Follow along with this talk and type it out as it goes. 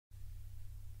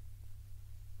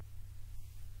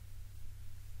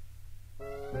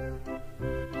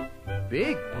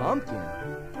Big Pumpkin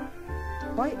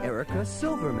by Erica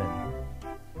Silverman.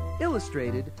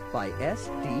 Illustrated by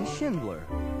S.D. Schindler.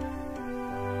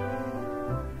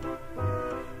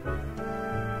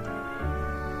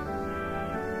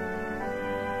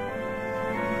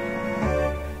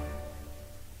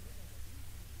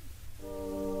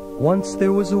 Once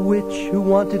there was a witch who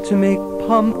wanted to make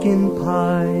pumpkin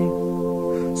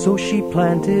pie. So she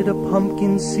planted a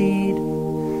pumpkin seed.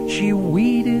 She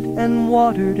weeded and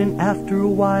watered, and after a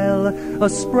while a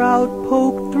sprout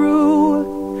poked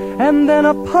through, and then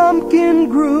a pumpkin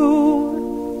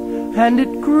grew, and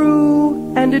it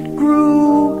grew, and it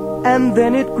grew, and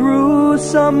then it grew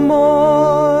some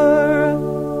more.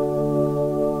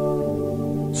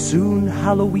 Soon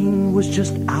Halloween was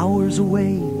just hours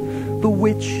away. The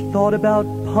witch thought about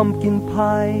pumpkin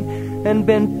pie and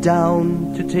bent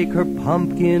down to take her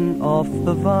pumpkin off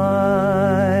the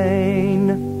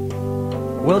vine.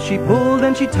 Well, she pulled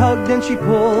and she tugged and she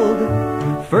pulled.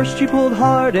 First she pulled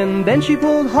hard and then she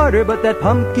pulled harder, but that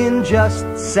pumpkin just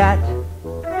sat.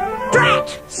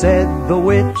 "Drat!" said the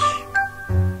witch.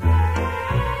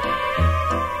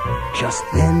 Just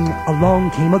then along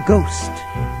came a ghost.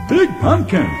 "Big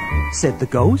Pumpkin," said the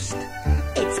ghost.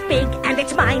 "It's big and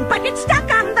it's mine, but it's stuck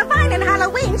on the vine and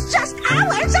Halloween's just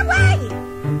hours away,"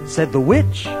 said the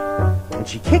witch, and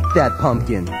she kicked that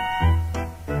pumpkin.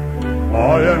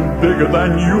 "I am bigger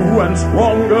than you and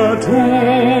stronger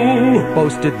too,"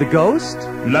 boasted the ghost.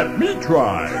 "Let me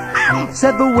try,"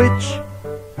 said the witch.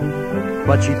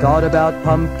 But she thought about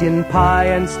pumpkin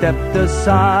pie and stepped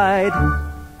aside.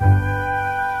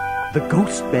 The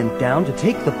ghost bent down to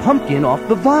take the pumpkin off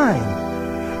the vine.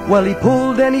 Well, he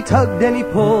pulled and he tugged and he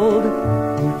pulled.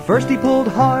 First he pulled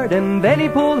hard and then he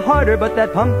pulled harder, but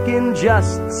that pumpkin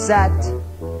just sat.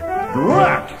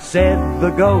 "Drat!" said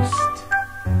the ghost.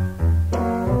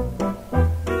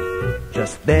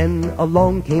 Just then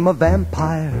along came a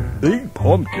vampire. "Big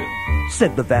Pumpkin,"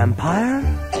 said the vampire.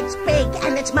 "It's big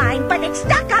and it's mine, but it's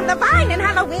stuck on the vine and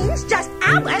Halloween's just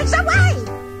hours away,"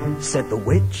 said the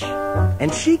witch, and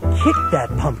she kicked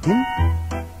that pumpkin.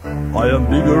 "I am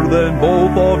bigger than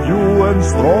both of you and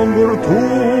stronger too,"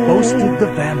 boasted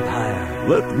the vampire.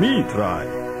 "Let me try,"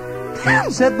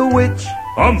 said the witch,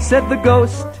 said the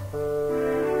ghost.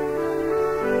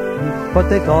 But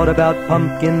they thought about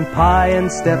pumpkin pie and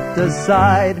stepped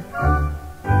aside.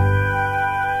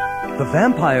 The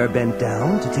vampire bent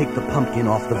down to take the pumpkin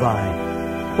off the vine.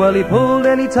 Well, he pulled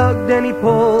and he tugged and he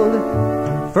pulled.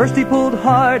 First he pulled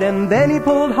hard and then he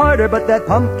pulled harder, but that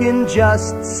pumpkin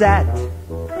just sat.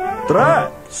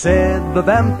 "Drat!" said the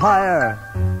vampire.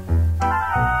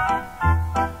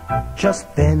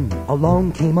 Just then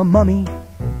along came a mummy.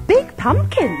 "Big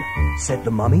Pumpkin," said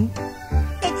the mummy.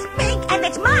 "It's big and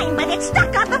it's mine, but it's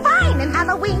stuck on the vine and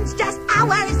Halloween's just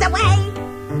hours away,"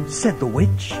 said the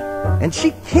witch, and she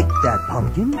kicked that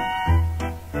pumpkin.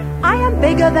 "I am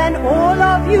bigger than all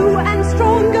of you and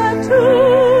stronger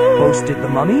too," boasted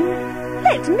the mummy.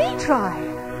 "Let me try,"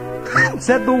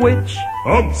 said the witch,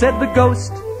 said the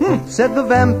ghost, said the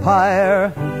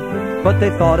vampire. But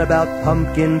they thought about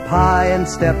pumpkin pie and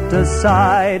stepped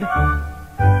aside.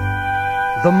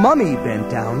 The mummy bent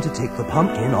down to take the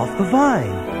pumpkin off the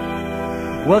vine.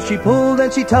 Well, she pulled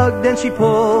and she tugged and she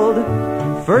pulled.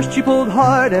 First she pulled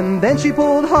hard and then she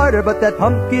pulled harder, but that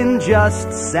pumpkin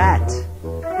just sat.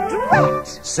 "Drat!"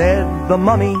 said the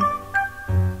mummy.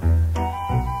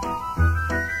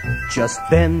 Just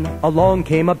then along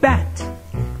came a bat.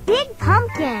 "Big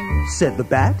Pumpkin," said the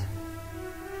bat.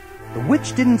 The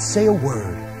witch didn't say a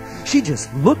word. She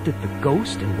just looked at the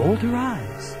ghost and rolled her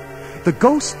eyes. The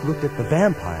ghost looked at the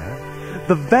vampire.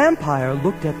 The vampire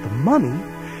looked at the mummy.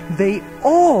 They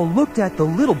all looked at the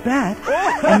little bat,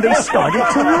 and they started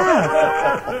to laugh.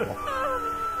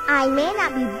 "I may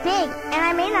not be big and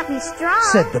I may not be strong,"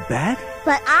 said the bat.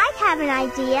 "but I have an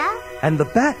idea." And the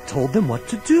bat told them what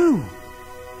to do.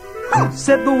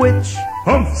 Said the witch,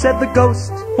 said the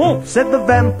ghost, said the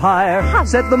vampire,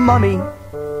 said the mummy.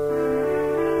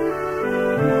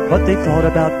 But they thought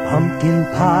about pumpkin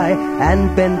pie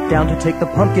and bent down to take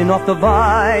the pumpkin off the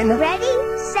vine. "Ready,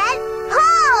 set,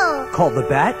 pull!" called the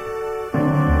bat.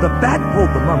 The bat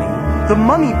pulled the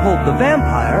mummy pulled the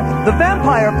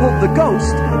vampire pulled the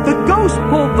ghost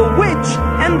pulled the witch,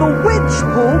 and the witch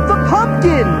pulled the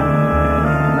pumpkin.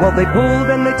 Well, they pulled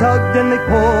and they tugged and they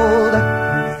pulled.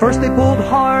 First they pulled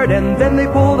hard and then they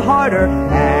pulled harder,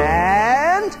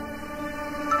 and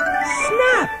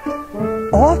snap!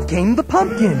 Off came the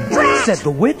pumpkin, said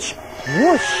the witch.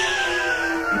 Whoosh!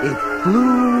 It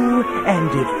flew and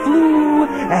it flew,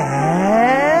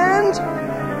 and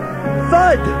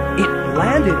thud! It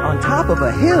landed on top of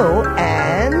a hill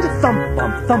and thump,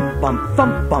 bump, thump, bump,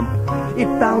 thump, bump. It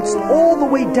bounced all the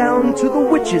way down to the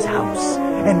witch's house.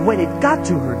 And when it got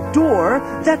to her door,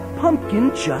 that pumpkin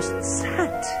just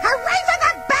sat. Hooray for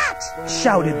the bat!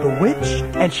 Shouted the witch,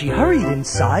 and she hurried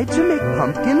inside to make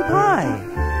pumpkin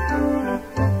pie.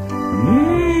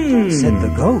 Said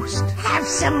the ghost. Have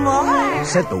some more.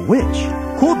 Said the witch.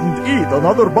 Couldn't eat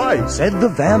another bite. Said the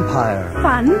vampire.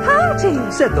 Fun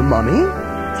party. Said the mummy.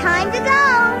 Time to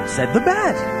go. Said the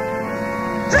bat.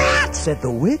 Drat! Said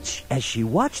the witch as she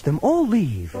watched them all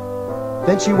leave.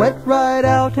 Then she went right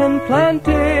out and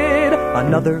planted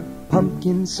another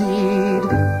pumpkin seed.